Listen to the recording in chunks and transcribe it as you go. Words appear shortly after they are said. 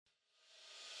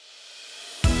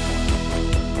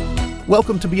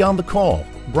Welcome to Beyond the Call,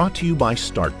 brought to you by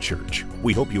Start Church.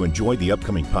 We hope you enjoy the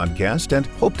upcoming podcast and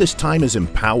hope this time is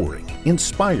empowering,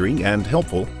 inspiring, and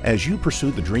helpful as you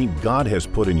pursue the dream God has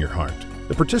put in your heart.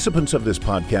 The participants of this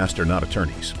podcast are not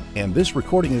attorneys, and this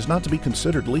recording is not to be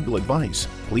considered legal advice.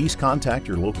 Please contact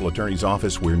your local attorney's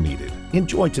office where needed.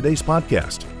 Enjoy today's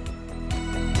podcast.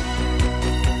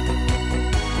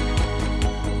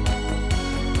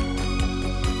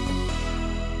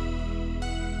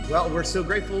 Well, we're so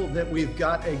grateful that we've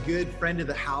got a good friend of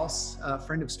the house, a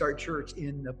friend of Start Church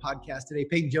in the podcast today.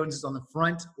 Peyton Jones is on the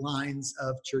front lines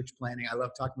of church planning. I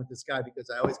love talking with this guy because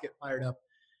I always get fired up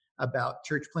about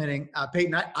church planning.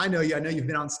 Peyton, I know you. I know you've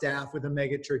been on staff with a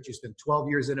mega church. You spent 12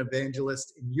 years as an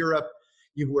evangelist in Europe.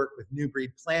 You've worked with New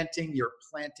Breed Planting. You're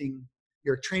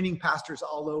training pastors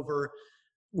all over.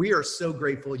 We are so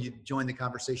grateful you joined the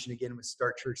conversation again with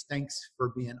Start Church. Thanks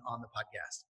for being on the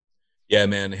podcast. Yeah,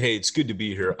 man. Hey, it's good to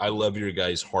be here. I love your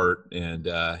guys' heart and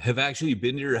have actually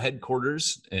been to your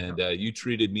headquarters, and you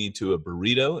treated me to a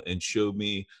burrito and showed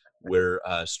me where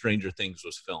Stranger Things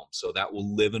was filmed. So that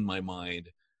will live in my mind,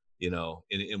 in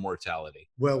immortality.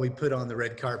 Well, we put on the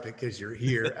red carpet because you're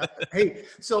here. Hey,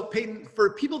 so Peyton,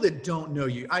 for people that don't know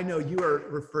you, I know you are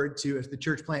referred to as the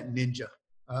church plant ninja.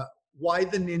 Why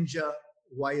the ninja?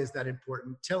 Why is that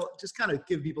important? Just kind of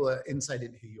give people an insight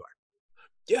into who you are.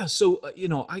 Yeah. So,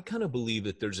 I kind of believe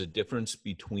that there's a difference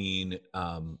between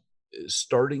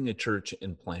starting a church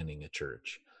and planning a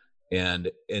church.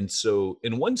 And so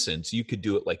in one sense, you could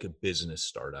do it like a business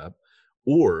startup,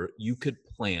 or you could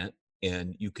plant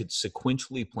and you could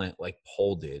sequentially plant like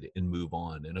Paul did and move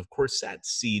on. And of course, that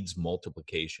seeds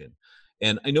multiplication.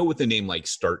 And I know with a name like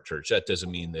Start Church, that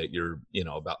doesn't mean that you're,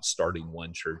 about starting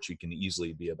one church. You can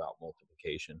easily be about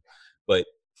multiplication. But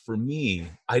for me,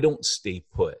 I don't stay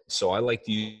put. So I like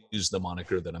to use the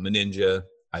moniker that I'm a ninja.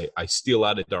 I steal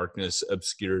out of darkness,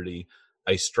 obscurity.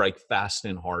 I strike fast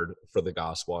and hard for the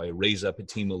gospel. I raise up a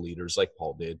team of leaders like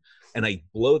Paul did, and I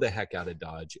blow the heck out of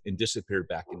Dodge and disappear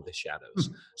back into the shadows.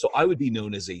 So I would be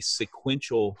known as a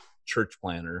sequential church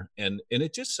planner. And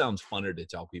it just sounds funner to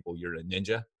tell people you're a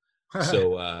ninja.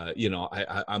 So,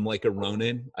 I'm like a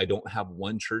Ronin. I don't have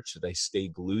one church that I stay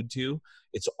glued to.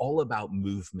 It's all about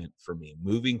movement for me,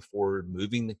 moving forward,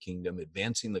 moving the kingdom,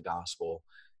 advancing the gospel.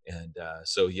 And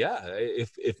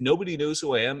if nobody knows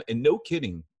who I am, and no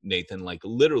kidding, Nathan, like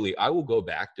literally, I will go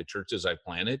back to churches I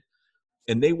planted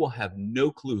and they will have no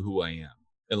clue who I am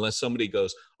unless somebody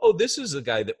goes, oh, this is the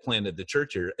guy that planted the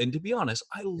church here. And to be honest,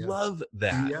 I love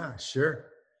that. Yeah, sure.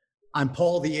 I'm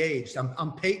Paul the Aged.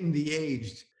 I'm Peyton the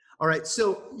Aged. All right.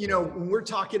 So, when we're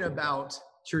talking about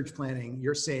church planning,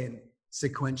 you're saying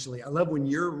sequentially. I love when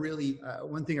you're really,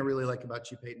 one thing I really like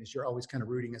about you, Peyton, is you're always kind of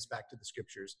rooting us back to the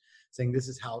scriptures, saying this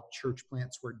is how church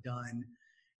plants were done.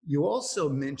 You also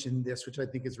mentioned this, which I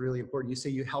think is really important. You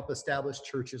say you help establish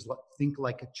churches think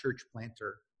like a church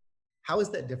planter. How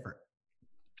is that different?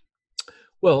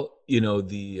 Well,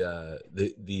 I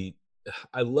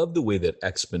love the way that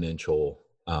Exponential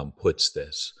puts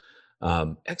this.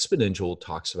 Exponential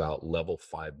talks about level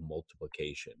 5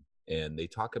 multiplication, and they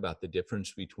talk about the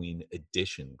difference between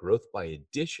addition, growth by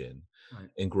addition, right,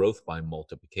 and growth by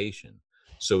multiplication.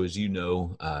 So as you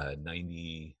know,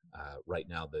 right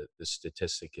now the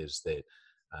statistic is that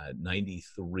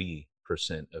 93%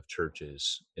 of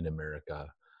churches in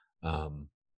America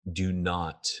do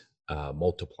not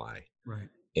multiply. Right.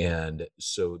 And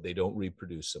so they don't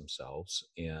reproduce themselves.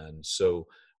 And so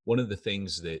one of the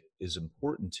things that is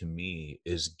important to me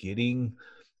is getting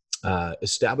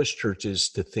established churches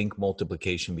to think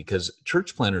multiplication, because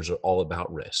church planners are all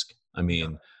about risk. I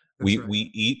mean,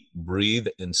 we eat, breathe,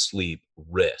 and sleep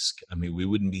risk. I mean, we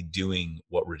wouldn't be doing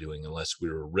what we're doing unless we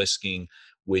were risking,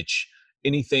 which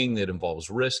anything that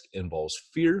involves risk involves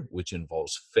fear, which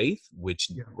involves faith, which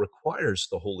requires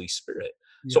the Holy Spirit.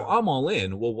 Yeah. So I'm all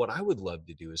in. Well, what I would love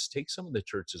to do is take some of the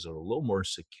churches that are a little more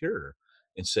secure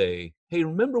and say, hey,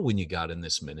 remember when you got in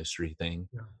this ministry thing?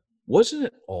 Yeah. Wasn't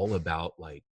it all about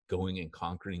like going and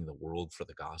conquering the world for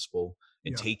the gospel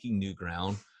and taking new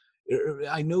ground?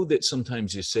 I know that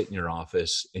sometimes you sit in your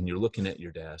office and you're looking at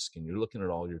your desk and you're looking at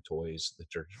all your toys the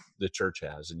church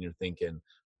has, and you're thinking,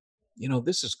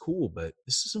 this is cool, but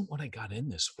this isn't what I got in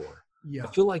this for. Yeah.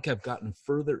 I feel like I've gotten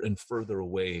further and further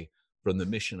away from the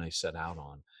mission I set out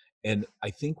on. And I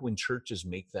think when churches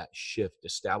make that shift,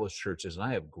 established churches, and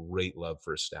I have great love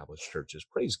for established churches,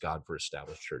 praise God for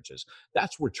established churches.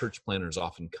 That's where church planners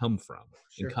often come from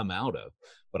and come out of.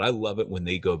 But I love it when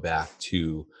they go back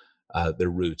to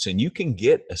their roots. And you can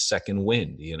get a second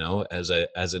wind, as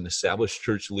an established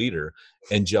church leader,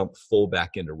 and jump full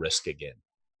back into risk again.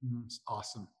 It's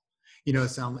awesome. You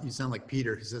sound like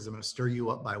Peter, who says, "I'm going to stir you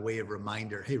up by way of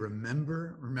reminder." Hey,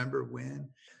 remember when?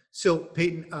 So,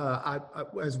 Peyton,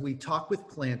 as we talk with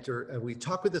we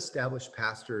talk with established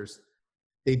pastors,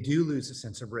 they do lose a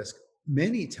sense of risk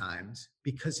many times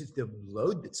because of the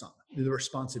load that's on them, the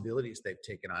responsibilities they've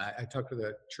taken on. I talked with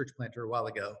a church planter a while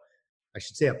ago. I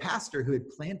should say a pastor who had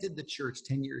planted the church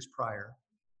 10 years prior.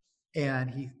 And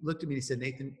he looked at me and he said,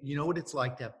 "Nathan, you know what it's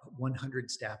like to have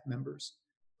 100 staff members?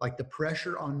 Like the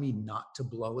pressure on me not to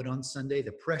blow it on Sunday,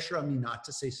 the pressure on me not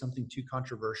to say something too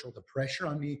controversial, the pressure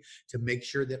on me to make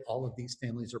sure that all of these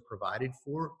families are provided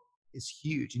for is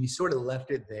huge." And he sort of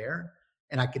left it there.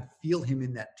 And I could feel him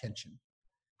in that tension.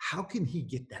 How can he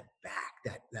get that back,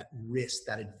 that risk,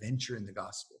 that adventure in the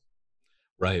gospel?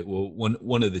 Right. Well,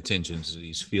 one of the tensions that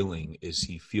he's feeling is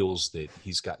he feels that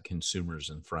he's got consumers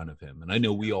in front of him. And I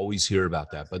know we always hear about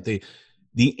that, but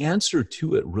the answer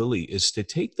to it really is to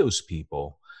take those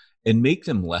people and make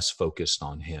them less focused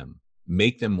on him,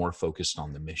 make them more focused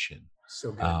on the mission.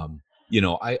 So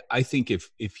good. I think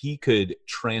if he could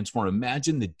transform,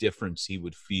 imagine the difference he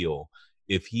would feel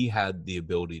if he had the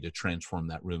ability to transform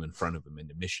that room in front of him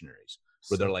into missionaries,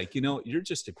 where they're like, you're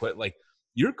just like,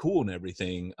 you're cool and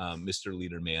everything, Mr.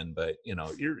 Leader Man, but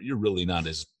you're really not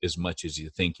as much as you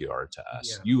think you are to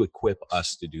us. Yeah. You equip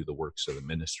us to do the works of the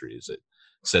ministry, as it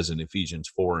says in Ephesians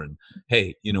 4. And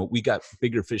hey, we got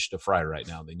bigger fish to fry right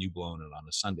now than you blowing it on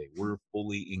a Sunday. We're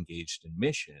fully engaged in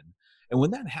mission. And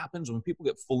when that happens, when people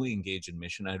get fully engaged in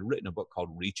mission, I had written a book called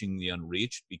Reaching the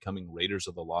Unreached, Becoming Raiders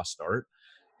of the Lost Art.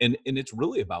 And it's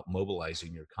really about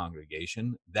mobilizing your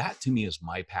congregation. That to me is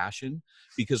my passion,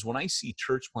 because when I see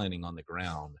church planting on the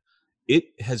ground, it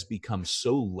has become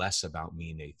so less about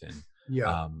me, Nathan.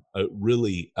 Yeah.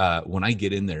 When I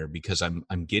get in there, because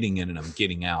I'm getting in and I'm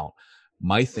getting out,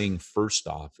 my thing first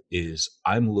off is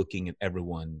I'm looking at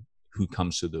everyone who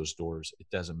comes through those doors. It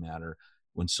doesn't matter.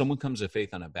 When someone comes to faith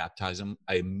and I baptize them,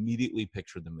 I immediately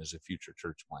picture them as a future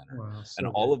church planter. Wow, and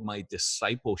all of my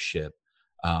discipleship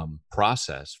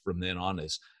process from then on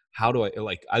is, how do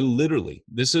I literally,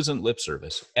 this isn't lip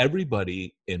service.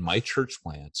 Everybody in my church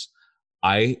plants,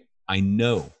 I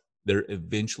know they're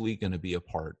eventually going to be a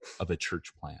part of a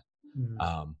church plant.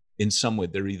 Mm-hmm. In some way,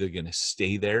 they're either going to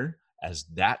stay there as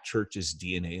that church's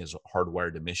DNA is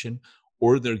hardwired to mission,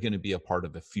 or they're going to be a part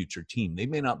of a future team. They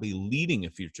may not be leading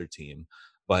a future team,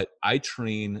 but I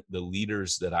train the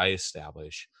leaders that I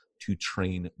establish to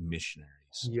train missionaries.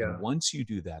 Yeah. And once you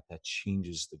do that, that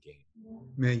changes the game.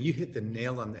 Man, you hit the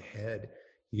nail on the head.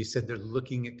 You said they're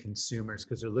looking at consumers.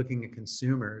 Because they're looking at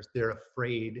consumers, they're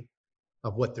afraid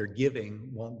of what they're giving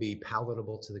won't be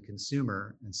palatable to the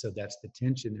consumer. And so that's the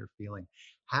tension they're feeling.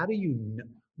 How do you know,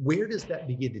 where does that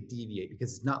begin to deviate?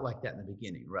 Because it's not like that in the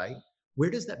beginning, right? Where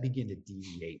does that begin to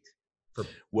deviate for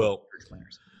church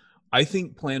planners? I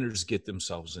think planners get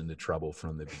themselves into trouble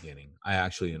from the beginning. I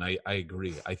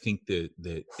agree. I think that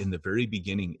in the very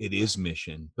beginning, it is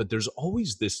mission, but there's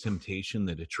always this temptation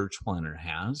that a church planner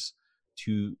has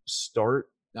to start.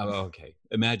 Okay,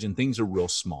 imagine things are real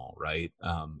small, right?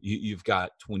 You've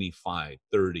got 25,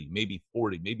 30, maybe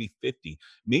 40, maybe 50.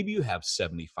 Maybe you have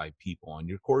 75 people on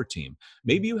your core team.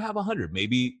 Maybe you have 100.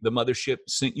 Maybe the mothership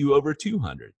sent you over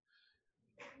 200.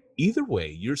 Either way,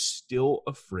 you're still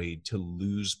afraid to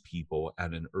lose people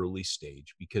at an early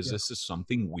stage, because this is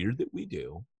something weird that we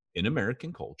do in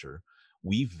American culture.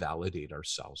 We validate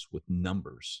ourselves with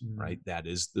numbers, right? That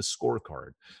is the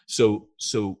scorecard. So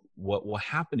what will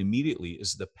happen immediately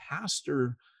is the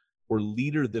pastor or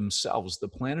leader themselves, the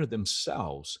planner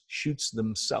themselves, shoots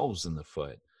themselves in the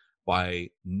foot by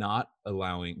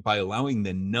allowing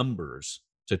the numbers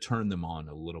to turn them on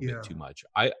a little bit too much.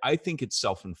 I think it's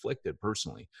self-inflicted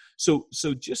personally. So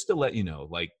just to let you know,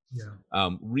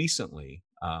 recently,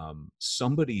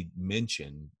 somebody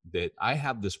mentioned that I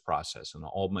have this process in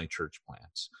all my church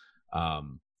plants.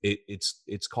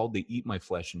 It's called the eat my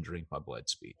flesh and drink my blood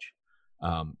speech.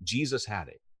 Jesus had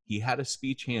it. He had a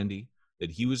speech handy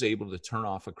that he was able to turn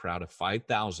off a crowd of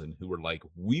 5,000 who were like,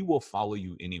 "We will follow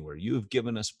you anywhere. You have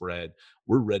given us bread.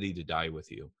 We're ready to die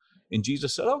with you." And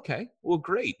Jesus said, "Okay, well,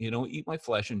 great. Eat my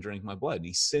flesh and drink my blood." And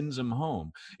he sends them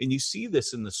home. And you see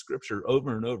this in the scripture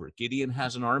over and over. Gideon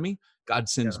has an army. God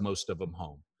sends most of them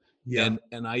home. Yeah.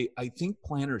 And I think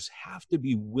planners have to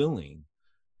be willing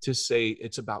to say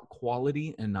it's about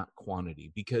quality and not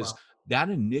quantity, because that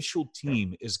initial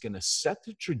team is going to set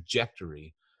the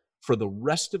trajectory for the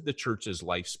rest of the church's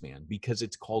lifespan, because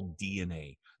it's called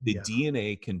DNA. The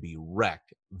DNA can be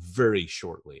wrecked very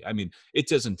shortly. I mean, it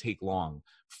doesn't take long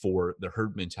for the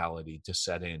herd mentality to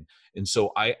set in. And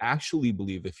so I actually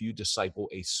believe if you disciple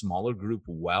a smaller group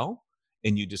well,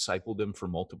 and you disciple them for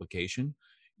multiplication,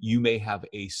 you may have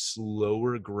a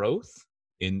slower growth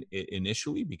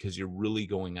initially because you're really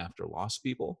going after lost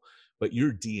people, but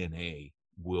your DNA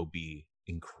will be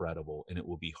incredible and it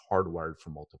will be hardwired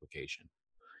for multiplication.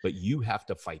 But you have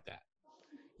to fight that.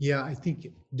 Yeah, I think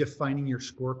defining your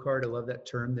scorecard, I love that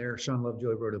term there. Sean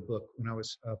Lovejoy wrote a book when I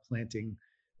was planting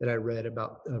that I read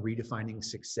about redefining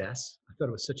success. I thought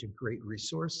it was such a great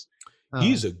resource.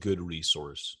 He's a good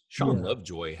resource. Sean Yeah.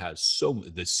 Lovejoy has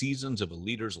the seasons of a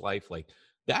leader's life. Like,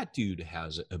 that dude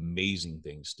has amazing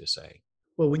things to say.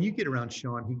 Well, when you get around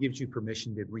Sean, he gives you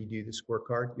permission to redo the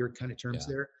scorecard, your kind of terms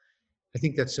Yeah. there. I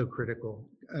think that's so critical.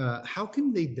 How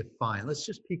can they define? Let's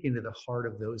just peek into the heart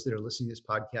of those that are listening to this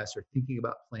podcast or thinking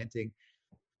about planting.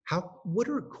 What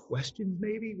are questions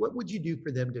maybe? What would you do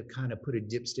for them to kind of put a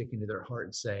dipstick into their heart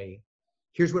and say,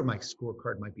 here's where my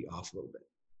scorecard might be off a little bit?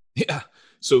 Yeah.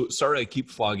 So sorry, I keep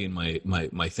flogging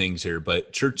my things here,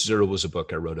 but Church Zero was a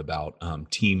book I wrote about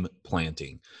team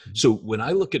planting. Mm-hmm. So when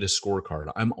I look at a scorecard,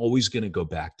 I'm always going to go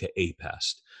back to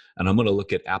APEST, and I'm going to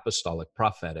look at apostolic,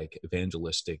 prophetic,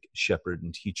 evangelistic, shepherd,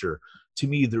 and teacher. To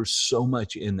me, there's so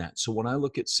much in that. So when I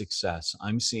look at success,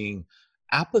 I'm seeing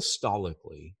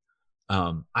apostolically,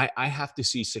 I have to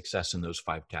see success in those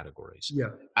 5 categories.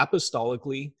 Yeah.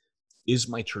 Apostolically, is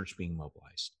my church being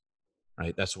mobilized?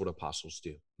 Right? That's what apostles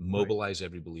do. Mobilize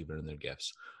every believer in their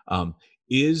gifts. Are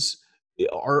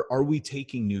we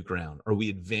taking new ground? Are we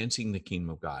advancing the kingdom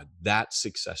of God? That's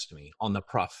success to me. On the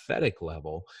prophetic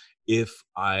level, if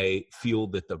I feel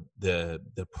that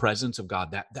the presence of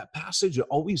God, that passage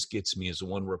always gets me is the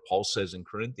one where Paul says in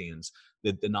Corinthians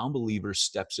that the non-believer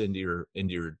steps into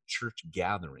your church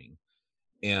gathering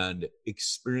and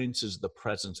experiences the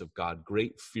presence of God.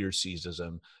 Great fear seizes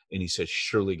him, and he says,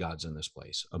 surely God's in this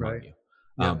place among you.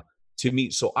 Yeah. To me,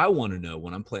 so I want to know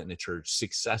when I'm planting a church,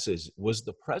 was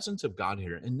the presence of God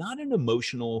here, and not an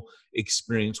emotional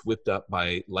experience whipped up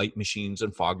by light machines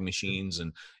and fog machines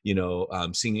and,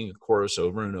 singing a chorus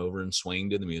over and over and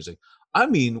swaying to the music. I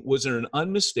mean, was there an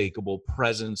unmistakable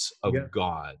presence of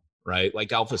God, right?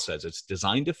 Like Alpha says, it's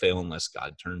designed to fail unless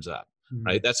God turns up.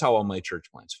 Right. That's how all my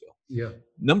church plants feel. Yeah.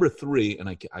 Number 3,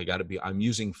 and I'm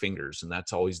using fingers, and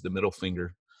that's always the middle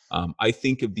finger. I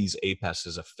think of these APES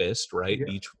as a fist, right?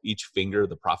 Yeah. Each finger,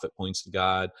 the prophet points to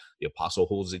God, the apostle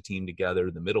holds the team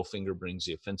together, the middle finger brings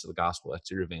the offense of the gospel.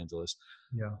 That's your evangelist.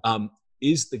 Yeah.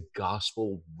 Is the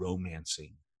gospel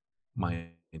romancing my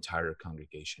entire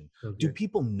congregation? Okay. Do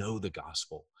people know the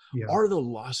gospel? Yeah. Are the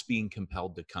lost being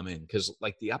compelled to come in? Because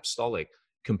like the apostolic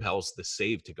compels the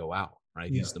saved to go out,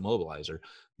 right? He's the mobilizer.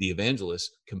 The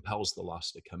evangelist compels the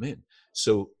lost to come in.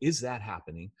 So is that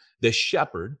happening? The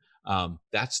shepherd,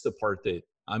 that's the part that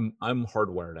I'm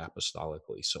hardwired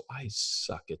apostolically. So I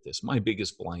suck at this. My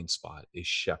biggest blind spot is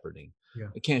shepherding. Yeah.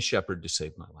 I can't shepherd to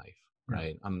save my life,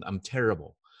 right? I'm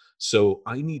terrible. So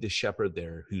I need a shepherd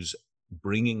there who's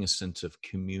bringing a sense of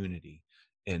community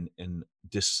and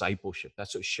discipleship.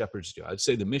 That's what shepherds do. I'd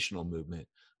say the missional movement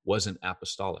wasn't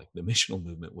apostolic. The missional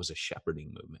movement was a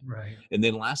shepherding movement. Right. And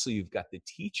then lastly, you've got the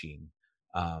teaching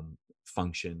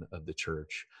function of the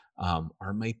church.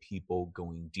 Are my people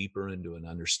going deeper into an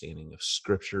understanding of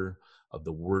scripture, of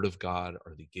the word of God?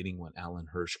 Are they getting what Alan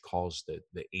Hirsch calls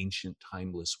the ancient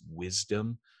timeless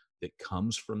wisdom that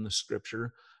comes from the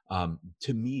scripture?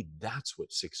 To me, that's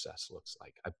what success looks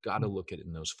like. I've got to look at it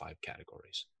in those 5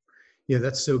 categories. Yeah,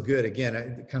 that's so good.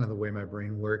 Again, kind of the way my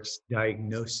brain works,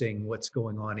 diagnosing what's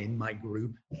going on in my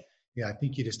group. Yeah, I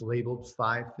think you just labeled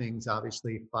 5 things,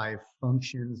 obviously 5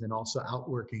 functions and also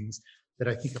outworkings that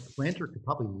I think a planter could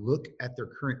probably look at their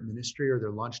current ministry or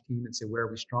their launch team and say, where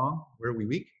are we strong? Where are we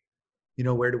weak?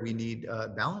 Where do we need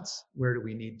balance? Where do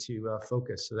we need to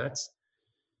focus? So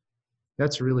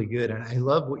that's really good. And I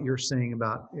love what you're saying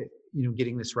about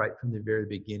getting this right from the very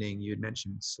beginning. You had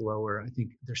mentioned slower. I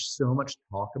think there's so much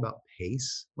talk about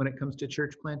pace when it comes to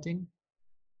church planting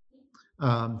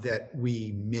that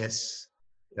we miss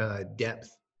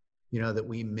depth, that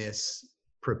we miss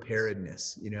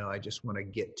preparedness. I just want to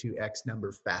get to X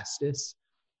number fastest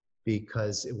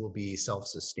because it will be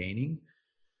self-sustaining.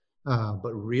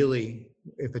 But really,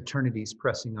 if eternity is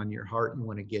pressing on your heart, you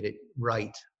want to get it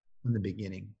right from the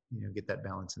beginning, get that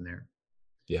balance in there.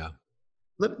 Yeah.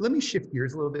 Let me shift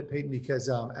gears a little bit, Peyton, because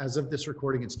as of this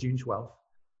recording, it's June 12th,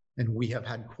 and we have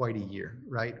had quite a year,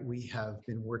 right? We have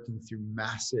been working through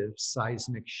massive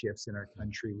seismic shifts in our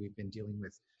country. We've been dealing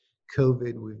with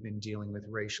COVID. We've been dealing with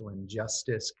racial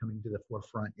injustice coming to the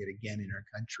forefront yet again in our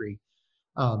country.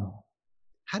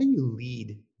 How do you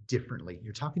lead differently?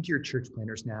 You're talking to your church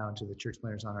planners now and to the church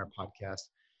planners on our podcast.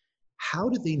 How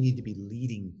do they need to be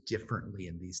leading differently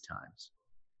in these times?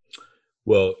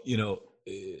 Well,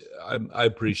 I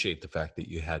appreciate the fact that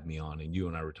you had me on, and you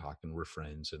and I were talking. We're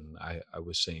friends, and I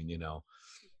was saying,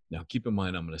 now keep in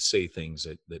mind, I'm going to say things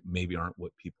that maybe aren't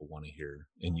what people want to hear.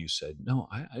 And you said, no,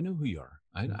 I know who you are.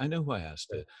 I know who I asked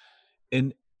to.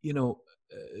 And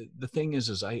the thing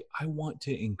is I want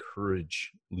to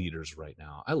encourage leaders right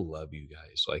now. I love you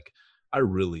guys. Like, I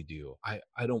really do.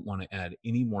 I don't want to add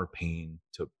any more pain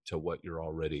to what you're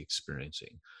already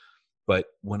experiencing. But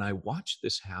when I watched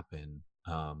this happen,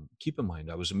 keep in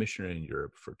mind, I was a missionary in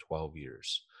Europe for 12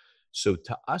 years. So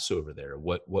to us over there,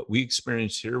 what we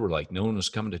experienced here, we're like, no one was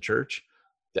coming to church.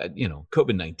 That,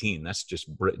 COVID-19, that's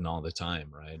just Britain all the time,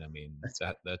 right? I mean,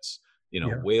 that's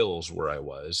Yeah. Wales, where I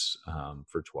was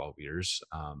for 12 years.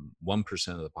 1%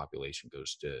 of the population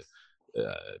goes to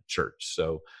church.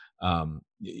 So,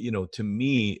 to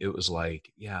me, it was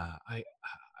like, yeah,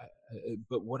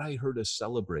 but what I heard us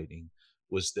celebrating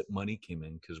was that money came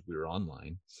in because we were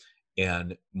online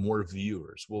and more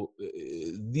viewers. Well,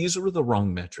 these were the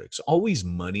wrong metrics. Always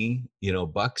money,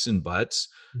 bucks and butts.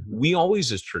 Mhm. We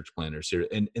always, as church planners here,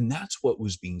 and that's what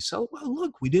was being sold. Well,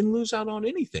 look, we didn't lose out on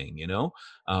anything.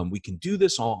 We can do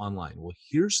this all online. Well,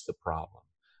 here's the problem.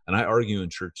 And I argue in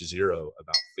Church Zero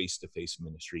about face-to-face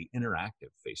ministry,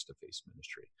 interactive face-to-face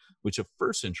ministry, which a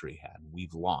first century had, and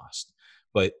we've lost.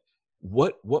 But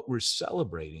what we're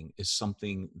celebrating is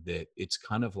something that it's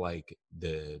kind of like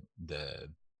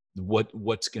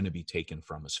what's going to be taken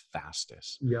from us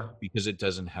fastest, Yeah. because it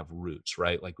doesn't have roots,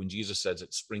 right? Like when Jesus says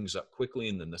it springs up quickly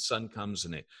and then the sun comes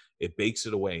and it bakes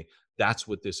it away. That's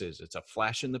what this is. It's a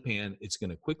flash in the pan. It's going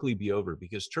to quickly be over,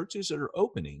 because churches that are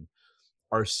opening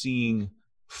are seeing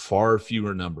far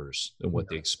fewer numbers than what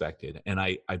they expected. And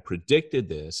I predicted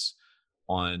this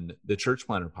on the Church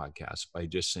Planner podcast by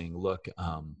just saying, look,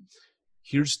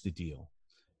 here's the deal.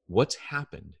 What's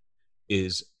happened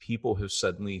is people have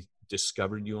suddenly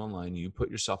discovered you online, you put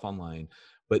yourself online,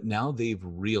 but now they've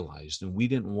realized, and we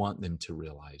didn't want them to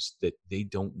realize, that they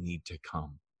don't need to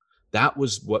come. That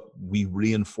was what we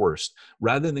reinforced,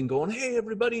 rather than going, hey,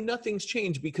 everybody, nothing's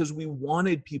changed, because we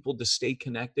wanted people to stay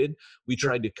connected. We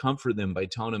tried to comfort them by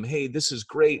telling them, hey, this is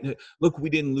great. Look, we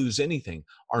didn't lose anything.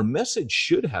 Our message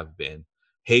should have been,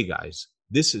 hey, guys,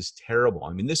 this is terrible.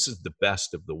 I mean, this is the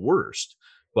best of the worst.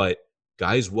 But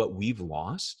guys, what we've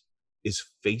lost is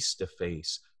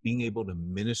face-to-face, being able to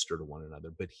minister to one another.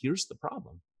 But here's the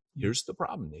problem. Here's the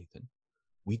problem, Nathan.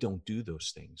 We don't do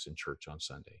those things in church on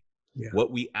Sunday. Yeah.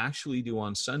 What we actually do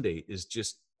on Sunday is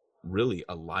just really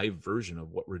a live version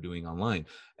of what we're doing online.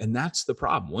 And that's the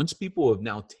problem. Once people have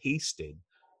now tasted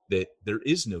that there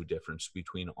is no difference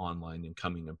between online and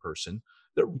coming in person,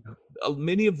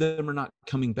 many of them are not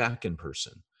coming back in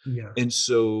person. Yeah. And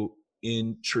so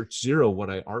in Church Zero, what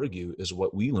I argue is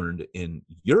what we learned in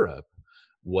Europe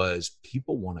was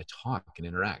people want to talk and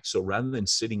interact. So rather than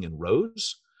sitting in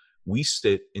rows, we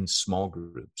sit in small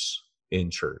groups in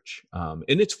church. And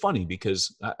it's funny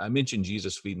because I mentioned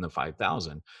Jesus feeding the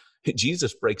 5,000.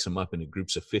 Jesus breaks them up into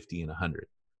groups of 50 and 100.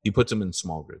 He puts them in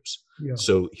small groups. Yeah.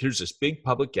 So here's this big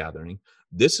public gathering.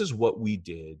 This is what we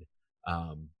did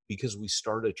because we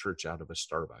started a church out of a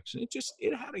Starbucks, and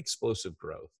it had explosive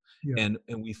growth. Yeah.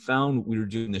 And we found we were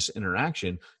doing this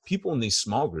interaction. People in these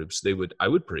small groups, I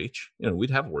would preach,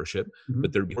 we'd have worship,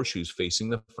 but there'd be horseshoes facing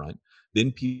the front.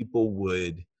 Then people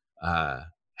would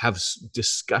have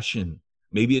discussion,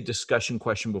 maybe a discussion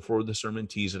question before the sermon,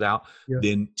 tease it out. Yeah.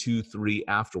 Then 2, 3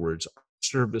 afterwards.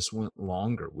 Service went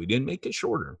longer. We didn't make it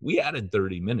shorter. We added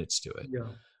 30 minutes to it. Yeah.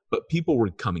 But people were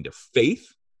coming to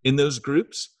faith in those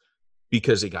groups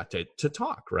because they got to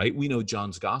talk, right? We know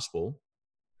John's gospel,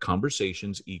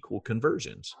 conversations equal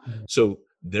conversions. So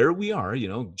there we are,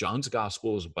 John's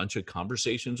gospel is a bunch of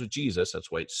conversations with Jesus. That's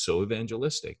why it's so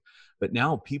evangelistic. But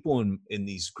now people in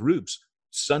these groups,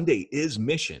 Sunday is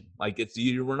mission. Like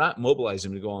we're not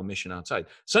mobilizing to go on mission outside.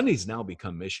 Sunday's now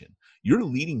become mission. You're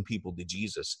leading people to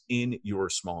Jesus in your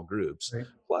small groups. Right.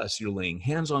 Plus you're laying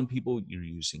hands on people. You're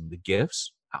using the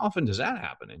gifts. How often does that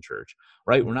happen in church,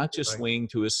 right? We're not just swaying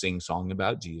to a sing song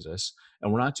about Jesus,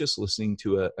 and we're not just listening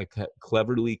to a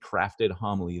cleverly crafted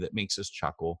homily that makes us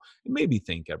chuckle and maybe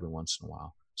think every once in a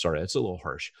while. Sorry, that's a little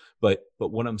harsh. But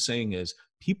what I'm saying is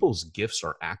people's gifts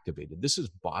are activated. This is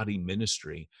body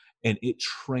ministry, and it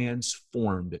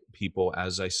transformed people,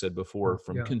 as I said before,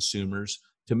 from consumers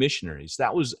to missionaries.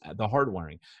 That was the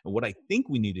hardwiring. And what I think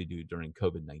we need to do during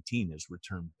COVID-19 is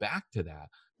return back to that,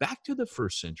 back to the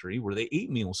first century where they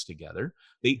ate meals together,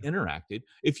 they interacted.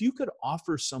 If you could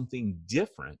offer something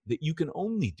different that you can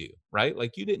only do, right?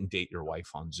 Like you didn't date your wife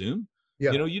on Zoom.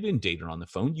 Yeah. You didn't date her on the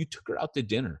phone. You took her out to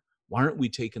dinner. Why aren't we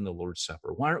taking the Lord's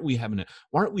Supper? Why aren't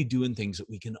we doing things that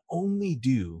we can only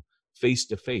do face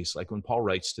to face, like when Paul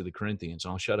writes to the Corinthians.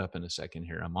 I'll shut up in a second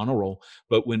here, I'm on a roll.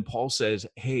 But when Paul says,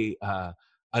 hey,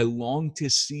 I long to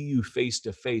see you face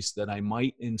to face, that I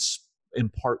might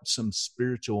impart some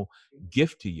spiritual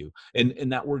gift to you.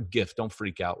 And that word gift, don't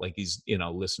freak out, like he's,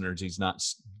 listeners, he's not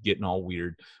getting all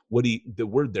weird. The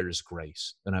word there is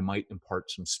grace, that I might impart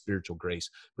some spiritual grace.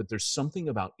 But there's something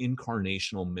about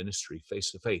incarnational ministry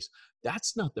face to face.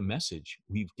 That's not the message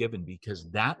we've given,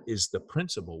 because that is the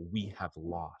principle we have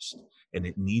lost, and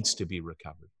it needs to be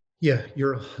recovered. Yeah,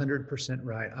 you're 100%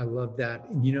 right. I love that.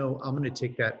 And, I'm going to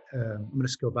take that, I'm going to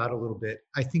scope out a little bit.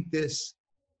 I think this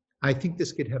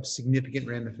could have significant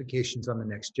ramifications on the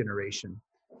next generation.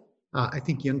 I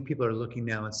think young people are looking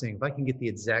now and saying, if I can get the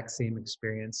exact same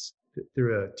experience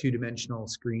through a two-dimensional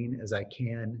screen as I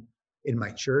can in my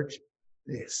church,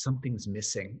 something's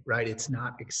missing, right? It's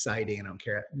not exciting. I don't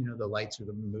care, the lights or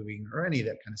the moving or any of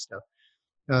that kind of stuff.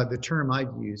 The term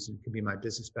I've used, and could be my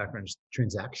business background, is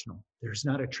transactional. There's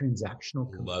not a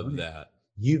transactional component. Love that.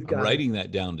 I'm writing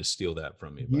that down to steal that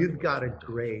from you. You've got a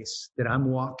grace that I'm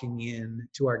walking in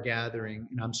to our gathering,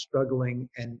 and I'm struggling,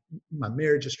 and my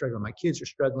marriage is struggling, my kids are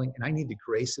struggling, and I need the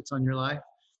grace that's on your life.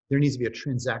 There needs to be a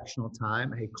transactional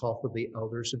time. Hey, call for the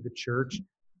elders of the church.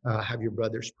 Have your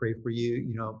brothers pray for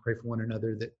you. Pray for one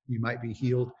another that you might be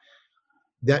healed.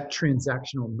 That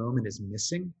transactional moment is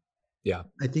missing. Yeah,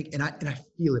 I think, and I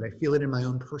feel it. I feel it in my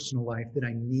own personal life that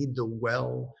I need the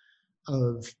well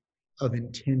of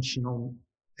intentional,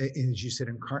 as you said,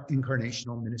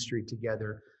 incarnational ministry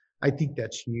together. I think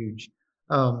that's huge.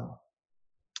 Let's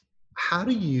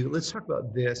talk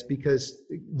about this, because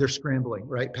they're scrambling,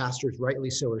 right? Pastors,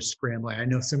 rightly so, are scrambling. I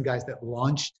know some guys that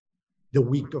launched the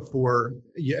week before,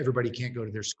 everybody can't go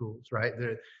to their schools, right?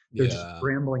 They're just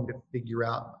scrambling to figure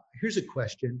out. Here's a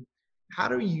question. How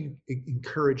do you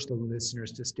encourage the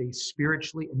listeners to stay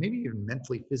spiritually and maybe even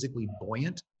mentally, physically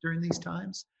buoyant during these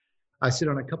times? I sit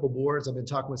on a couple boards. I've been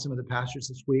talking with some of the pastors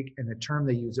this week, and the term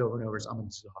they use over and over is, I'm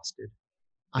exhausted.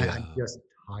 I'm just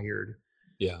tired.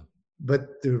 Yeah.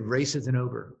 But the race isn't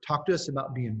over. Talk to us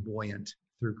about being buoyant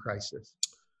through crisis.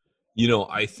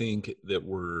 I think that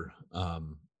we're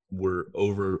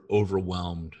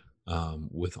overwhelmed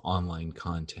with online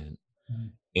content. Mm-hmm.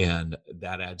 And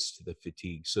that adds to the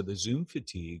fatigue. So the Zoom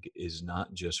fatigue is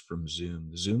not just from Zoom.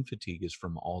 The Zoom fatigue is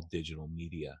from all digital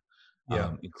media,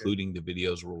 including the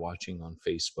videos we're watching on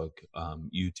Facebook,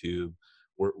 YouTube.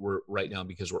 We're right now,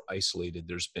 because we're isolated,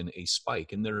 there's been a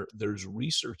spike. And there's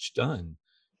research done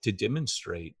to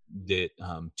demonstrate that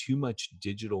too much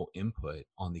digital input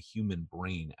on the human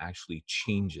brain actually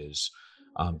changes,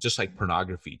 just like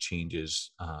pornography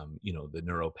changes, the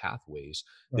neural pathways,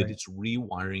 right, that it's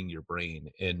rewiring your brain.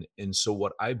 And so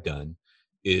what I've done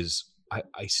is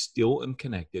I still am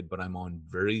connected, but I'm on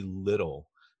very little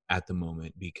at the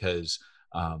moment, because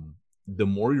the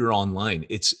more you're online,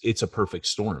 it's a perfect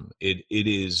storm. It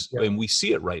is, yeah. And we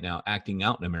see it right now acting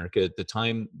out in America. At the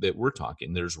time that we're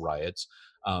talking, there's riots.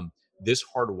 This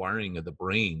hardwiring of the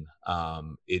brain,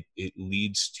 it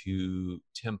leads to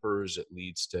tempers. It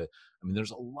leads to,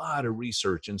 there's a lot of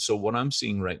research. And so what I'm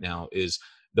seeing right now is,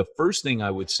 the first thing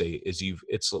I would say is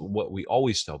it's what we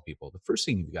always tell people. The first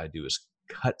thing you've got to do is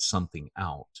cut something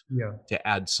out to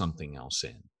add something else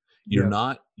in.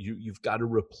 You've got to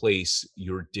replace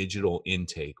your digital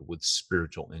intake with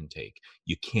spiritual intake.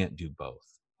 You can't do both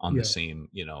on the same,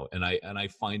 and I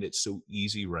find it so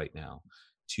easy right now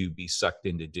to be sucked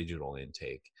into digital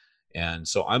intake. And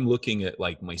so I'm looking at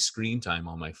like my screen time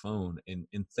on my phone, and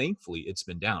thankfully it's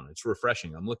been down. It's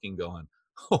refreshing. I'm looking going,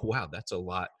 oh, wow, that's a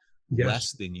lot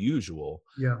less than usual.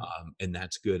 Yeah. And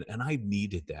that's good. And I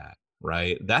needed that,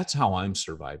 right? That's how I'm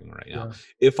surviving right now. Yeah.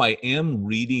 If I am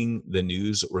reading the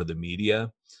news or the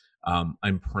media,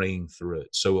 I'm praying through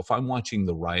it. So if I'm watching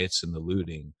the riots and the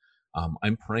looting,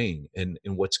 I'm praying. And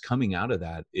what's coming out of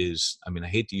that is, I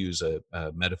hate to use a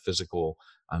metaphysical,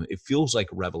 it feels like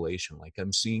revelation, like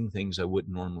I'm seeing things I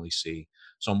wouldn't normally see.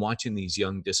 So I'm watching these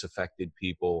young disaffected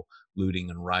people looting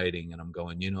and rioting, and I'm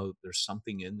going, there's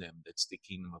something in them that's the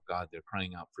kingdom of God. They're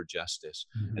crying out for justice.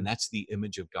 Mm-hmm. And that's the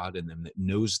image of God in them that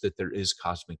knows that there is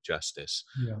cosmic justice.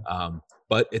 Yeah.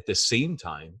 But at the same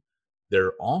time,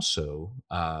 they're also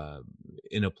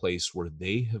in a place where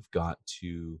they have got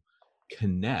to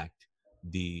connect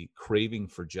the craving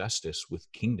for justice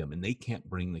with kingdom, and they can't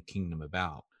bring the kingdom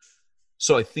about.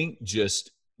 So I think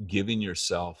just giving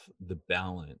yourself the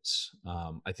balance,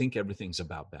 I think everything's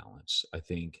about balance. I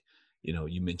think,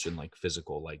 you mentioned like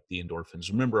physical, like the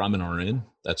endorphins. Remember, I'm an RN,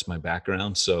 that's my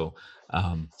background. So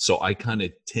I kind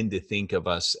of tend to think of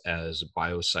us as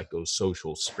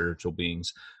biopsychosocial spiritual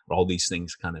beings, where all these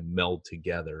things kind of meld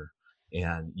together.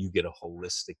 and you get a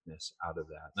holisticness out of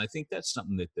that. And I think that's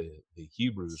something that the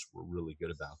Hebrews were really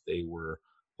good about. They were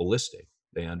holistic.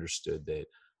 They understood that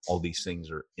all these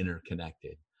things are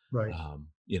interconnected. Right.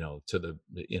 To the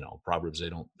Proverbs, they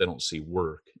don't see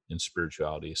work and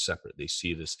spirituality as separate. They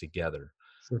see it as together.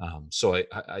 Sure. So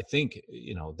I think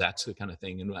that's the kind of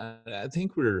thing. And I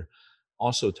think we're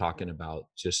also talking about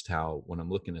just how, when I'm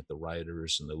looking at the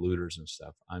rioters and the looters and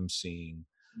stuff, I'm seeing,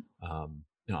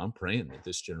 I'm praying that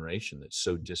this generation that's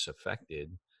so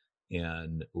disaffected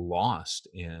and lost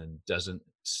and doesn't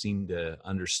seem to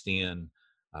understand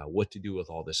what to do with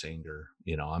all this anger.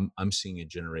 I'm seeing a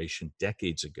generation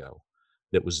decades ago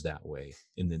that was that way,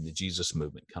 and then the Jesus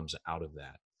movement comes out of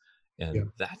that,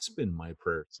 and that's been my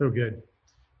prayer. So good.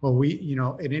 Well,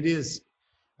 and it is.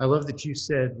 I love that you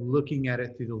said looking at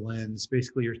it through the lens.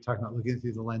 Basically, you're talking about looking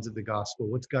through the lens of the gospel.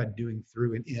 What's God doing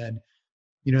through and in?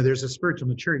 There's a spiritual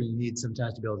maturity you need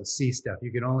sometimes to be able to see stuff.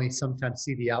 You can only sometimes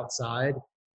see the outside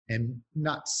and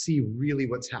not see really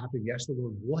what's happening. You ask the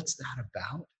Lord, what's that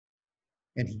about?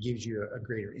 And he gives you a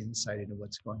greater insight into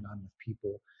what's going on with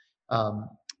people.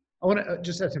 I want to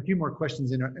just ask a few more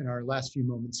questions in our last few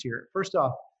moments here. First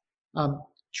off,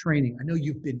 training. I know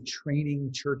you've been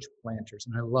training church planters,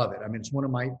 and I love it. I mean, it's one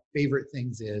of my favorite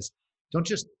things is don't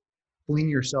just fling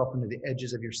yourself into the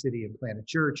edges of your city and plant a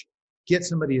church. Get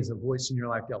somebody as a voice in your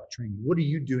life to help train you. What are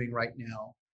you doing right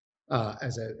now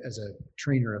as a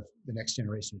trainer of the next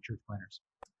generation of church planters?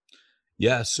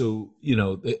 Yeah. So,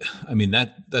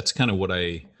 that's kind of what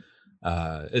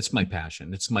it's my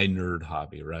passion. It's my nerd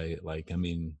hobby, right? Like,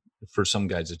 for some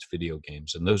guys it's video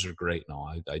games, and those are great and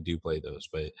all. I do play those,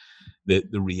 but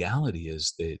the reality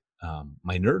is that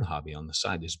my nerd hobby on the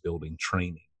side is building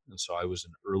training. And so I was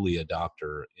an early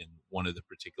adopter in one of the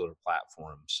particular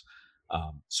platforms.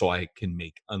 So I can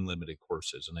make unlimited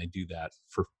courses, and I do that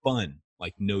for fun.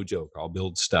 Like, no joke. I'll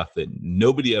build stuff that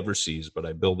nobody ever sees, but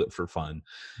I build it for fun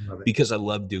because I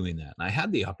love doing that. And I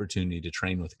had the opportunity to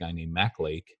train with a guy named Mac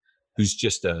Lake, who's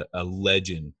just a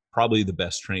legend, probably the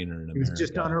best trainer in America. He was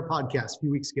just on our podcast a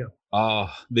few weeks ago.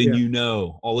 Then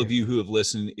all of you who have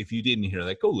listened, if you didn't hear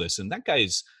that, go listen. That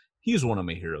he's one of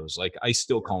my heroes. Like, I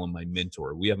still call him my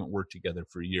mentor. We haven't worked together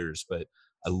for years, but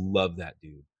I love that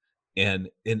dude. And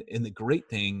the great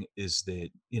thing is that,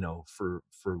 for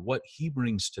what he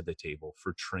brings to the table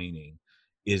for training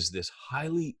is this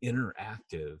highly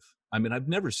interactive. I've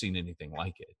never seen anything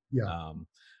like it.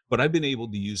 But I've been able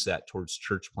to use that towards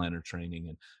church planter training.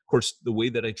 And of course, the way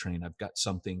that I train, I've got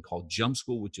something called Jump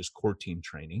School, which is core team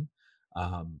training.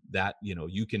 That,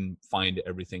 you can find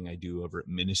everything I do over at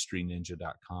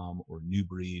ministryninja.com or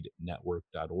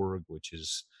newbreednetwork.org, which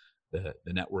is the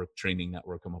training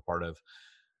network I'm a part of.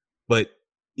 But,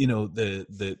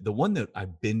 the one that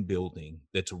I've been building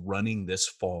that's running this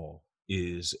fall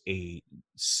is a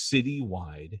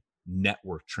citywide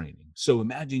network training. So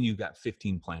imagine you got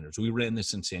 15 planners. We ran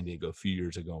this in San Diego a few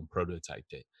years ago and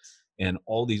prototyped it. And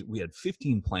we had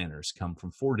 15 planners come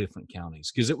from 4 different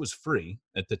counties because it was free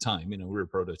at the time. We were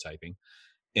prototyping.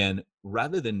 And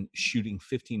rather than shooting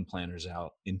 15 planners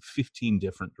out in 15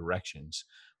 different directions,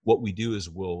 what we do is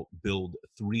we'll build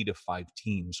 3 to 5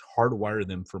 teams, hardwire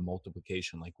them for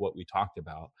multiplication, like what we talked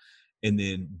about. And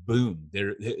then boom,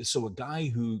 so a guy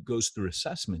who goes through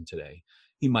assessment today,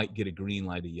 he might get a green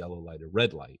light, a yellow light, a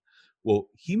red light. Well,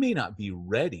 he may not be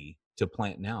ready to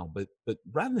plant now, but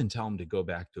rather than tell him to go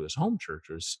back to his home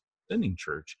church or his sending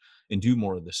church and do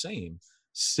more of the same,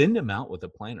 send him out with a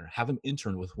planner, have him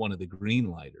intern with one of the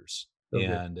green lighters. Okay.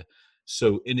 And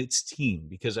it's team,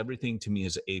 because everything to me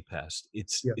is APEST.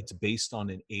 It's based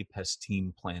on an APEST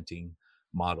team planting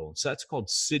model. So that's called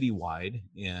Citywide.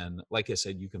 And like I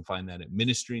said, you can find that at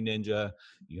Ministry Ninja.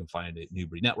 You can find it at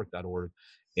newbreednetwork.org.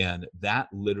 And that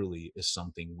literally is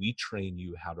something we train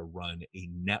you how to run a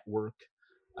network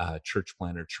church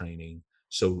planter training.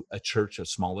 So a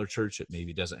smaller church that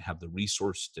maybe doesn't have the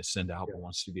resource to send out but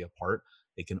wants to be a part,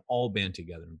 they can all band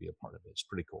together and be a part of it. It's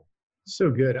pretty cool.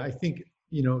 So good. I think,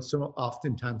 so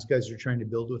oftentimes guys are trying to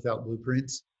build without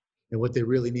blueprints, and what they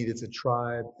really need is a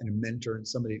tribe and a mentor and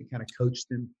somebody to kind of coach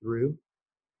them through.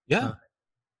 Yeah.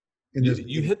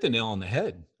 You hit the nail on the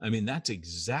head. That's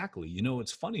exactly,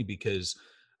 it's funny because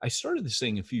I started this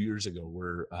thing a few years ago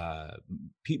where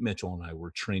Pete Mitchell and I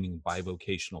were training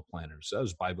bivocational planners. So I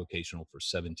was bivocational for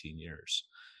 17 years.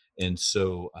 And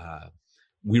so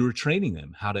we were training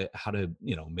them how to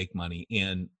make money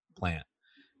and plant.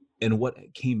 And what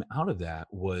came out of that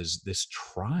was this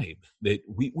tribe that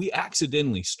we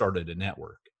accidentally started a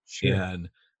network. Sure. And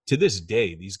to this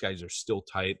day, these guys are still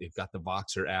tight. They've got the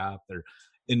Voxer app.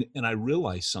 And I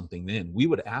realized something then. We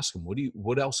would ask them,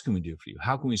 what else can we do for you?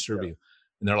 How can we serve you?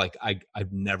 And they're like,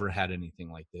 I've never had anything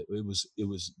like that.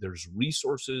 There's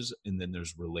resources, and then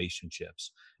there's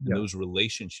relationships. And Yeah. those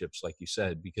relationships, like you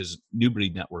said, because New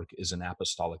Breed Network is an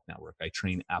apostolic network. I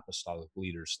train apostolic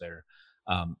leaders there.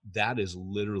 That is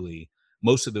literally,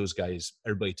 most of those guys,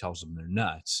 everybody tells them they're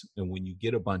nuts. And when you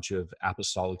get a bunch of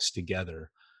apostolics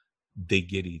together, they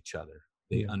get each other.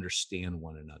 They Yeah. understand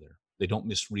one another. They don't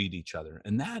misread each other.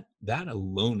 And that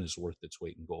alone is worth its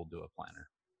weight in gold to a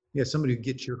planner. Yeah. Somebody who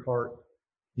gets your heart,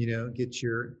 get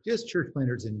your, just church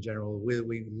planners in general,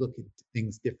 we look at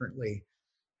things differently.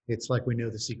 It's like we know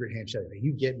the secret handshake.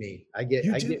 You get me. I get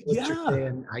what you're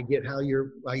saying. I get how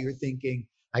you're thinking.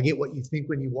 I get what you think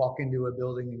when you walk into a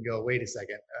building and go, wait a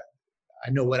second, I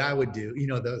know what I would do.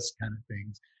 Those kind of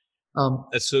things.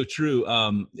 That's so true.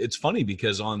 It's funny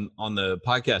because on the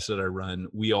podcast that I run,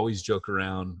 we always joke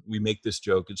around. We make this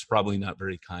joke. It's probably not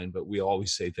very kind, but we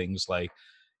always say things like,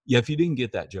 yeah, if you didn't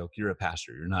get that joke, you're a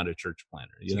pastor. You're not a church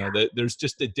planner. That there's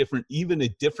just even a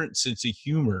different sense of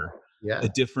humor, a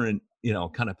different,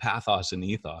 kind of pathos and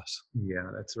ethos. Yeah,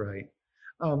 that's right.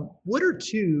 One or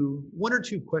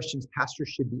two questions pastors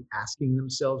should be asking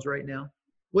themselves right now?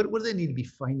 What do they need to be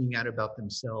finding out about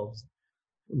themselves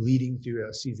leading through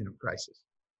a season of crisis?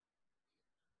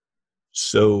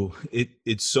 So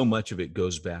it's so much of it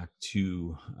goes back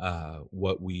to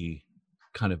what we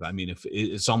if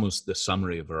it's almost the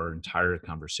summary of our entire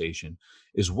conversation,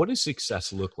 is what does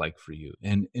success look like for you,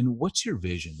 and what's your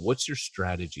vision, what's your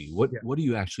strategy, what do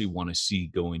you actually want to see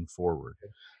going forward?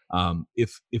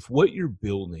 If what you're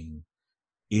building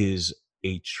is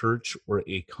a church or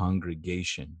a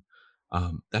congregation,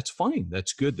 that's fine,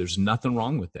 that's good, there's nothing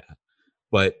wrong with that,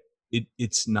 but it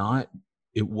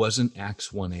wasn't Acts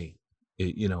 1:8.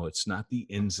 It's not the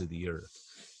ends of the earth.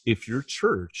 If your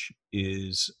church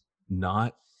is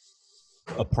not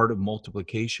a part of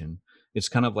multiplication, it's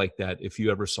kind of like that. If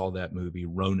you ever saw that movie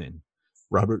Ronin,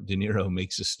 Robert De Niro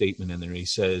makes a statement in there. He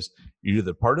says, you're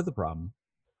either part of the problem,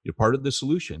 you're part of the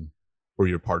solution, or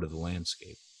you're part of the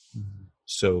landscape. Mm-hmm.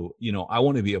 So, I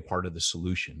want to be a part of the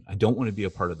solution. I don't want to be a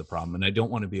part of the problem, and I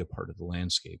don't want to be a part of the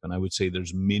landscape. And I would say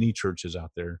there's many churches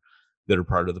out there that are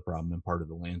part of the problem and part of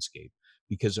the landscape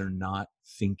because they're not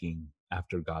thinking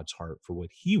after God's heart for what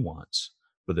he wants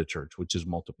for the church, which is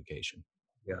multiplication.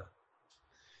 Yeah.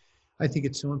 I think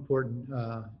it's so important.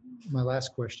 My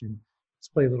last question, let's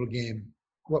play a little game.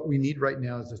 What we need right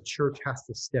now is the church has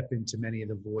to step into many of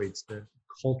the voids, the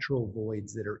cultural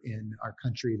voids that are in our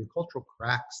country, the cultural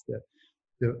cracks.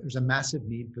 There's a massive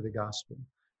need for the gospel.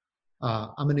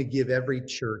 I'm going to give every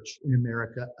church in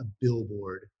America a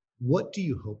billboard. What do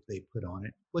you hope they put on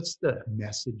it? What's the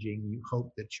messaging you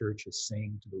hope the church is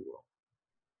saying to the world?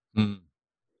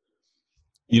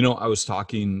 I was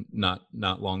talking not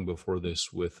long before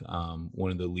this with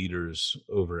one of the leaders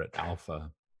over at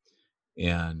Alpha.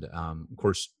 And of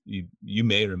course, you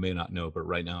may or may not know, but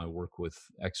right now I work with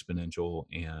Exponential,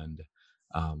 and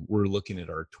we're looking at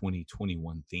our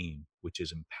 2021 theme, which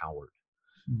is empowered,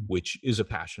 which is a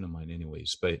passion of mine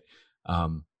anyways. But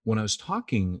when I was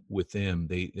talking with them,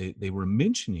 they were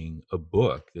mentioning a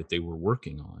book that they were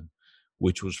working on,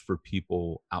 which was for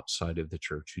people outside of the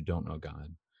church who don't know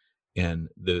God. And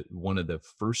one of the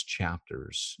first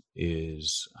chapters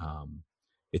is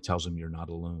it tells them you're not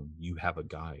alone. You have a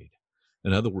guide.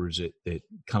 In other words, it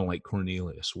kind of like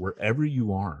Cornelius, wherever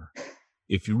you are,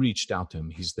 if you reached out to him,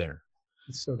 he's there.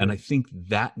 So and I think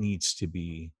that needs to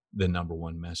be the number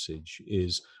one message.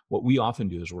 Is what we often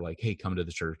do is we're like, hey, come to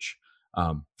the church,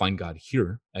 find God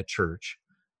here at church.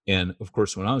 And of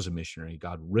course, when I was a missionary,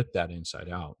 God ripped that inside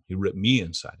out. He ripped me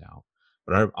inside out.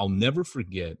 But I'll never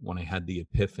forget when I had the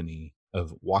epiphany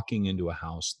of walking into a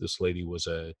house. This lady was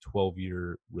a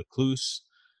 12-year recluse.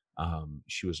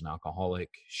 She was an alcoholic.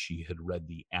 She had read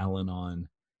the Al-Anon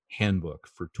handbook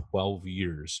for 12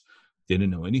 years, didn't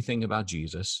know anything about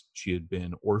Jesus. She had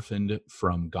been orphaned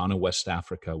from Ghana, West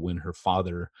Africa, when her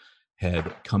father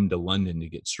had come to London to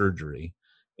get surgery,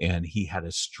 and he had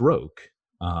a stroke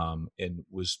and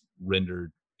was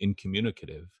rendered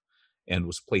incommunicative and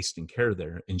was placed in care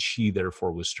there. And she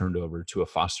therefore was turned over to a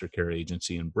foster care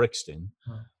agency in Brixton,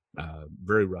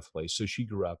 very rough place. So she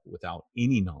grew up without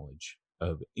any knowledge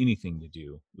of anything to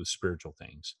do with spiritual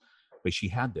things. But she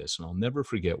had this, and I'll never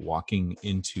forget walking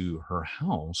into her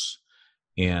house,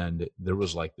 and there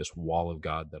was like this wall of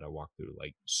God that I walked through,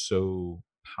 like so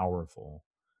powerful.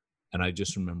 And I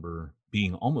just remember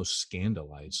being almost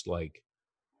scandalized, like,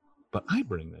 but I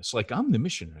bring this, like, I'm the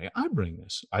missionary, I bring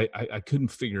this. I couldn't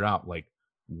figure out, like,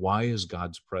 why is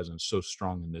God's presence so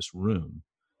strong in this room?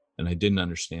 And I didn't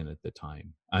understand it at the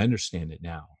time. I understand it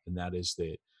now. And that is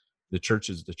that the church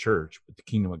is the church, but the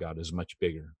kingdom of God is much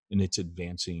bigger, and it's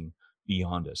advancing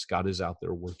beyond us. God is out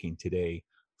there working today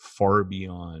far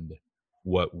beyond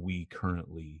what we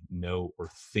currently know or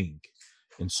think.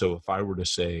 And so if I were to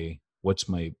say, what's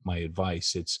my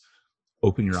advice? It's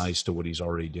open your eyes to what he's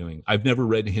already doing. I've never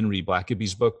read Henry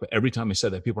Blackaby's book, but every time I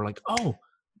said that, people are like, oh,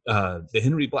 the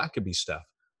Henry Blackaby stuff.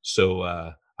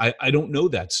 So I don't know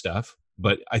that stuff,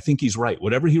 but I think he's right.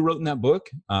 Whatever he wrote in that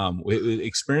book,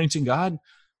 Experiencing God,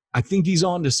 I think he's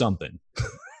on to something.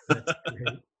 That's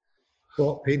great.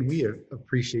 Well, Peyton, we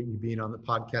appreciate you being on the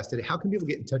podcast today. How can people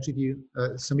get in touch with you?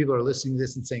 Some people are listening to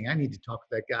this and saying, I need to talk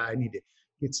to that guy. I need to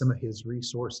get some of his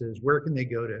resources. Where can they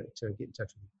go to get in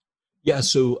touch with you? Yeah,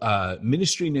 so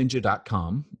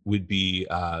ministryninja.com would be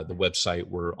the website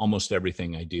where almost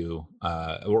everything I do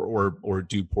or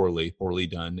do poorly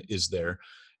done is there.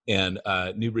 And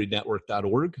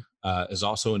newbreednetwork.org is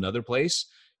also another place.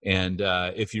 And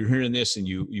if you're hearing this and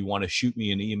you want to shoot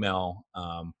me an email,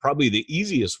 probably the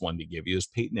easiest one to give you is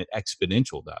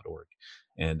peyton@exponential.org.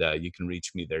 And you can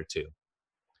reach me there too.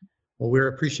 Well, we're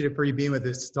appreciative for you being with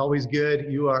us. It's always good.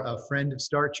 You are a friend of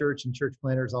Start Church and church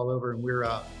planners all over, and we're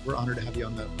honored to have you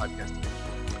on the podcast today.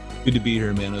 Good to be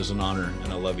here, man. It was an honor,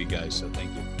 and I love you guys, so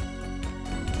thank you.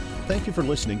 Thank you for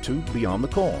listening to Beyond the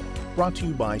Call, brought to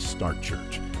you by Start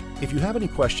Church. If you have any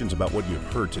questions about what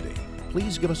you've heard today,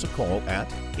 please give us a call at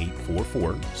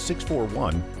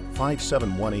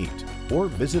 844-641-5718 or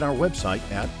visit our website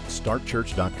at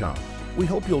startchurch.com. We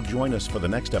hope you'll join us for the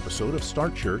next episode of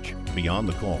Start Church Beyond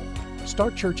the Call.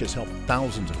 Start Church has helped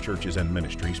thousands of churches and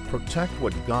ministries protect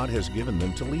what God has given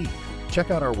them to lead. Check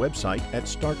out our website at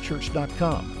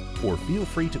startchurch.com or feel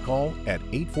free to call at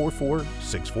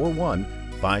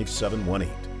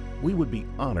 844-641-5718. We would be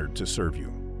honored to serve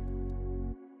you.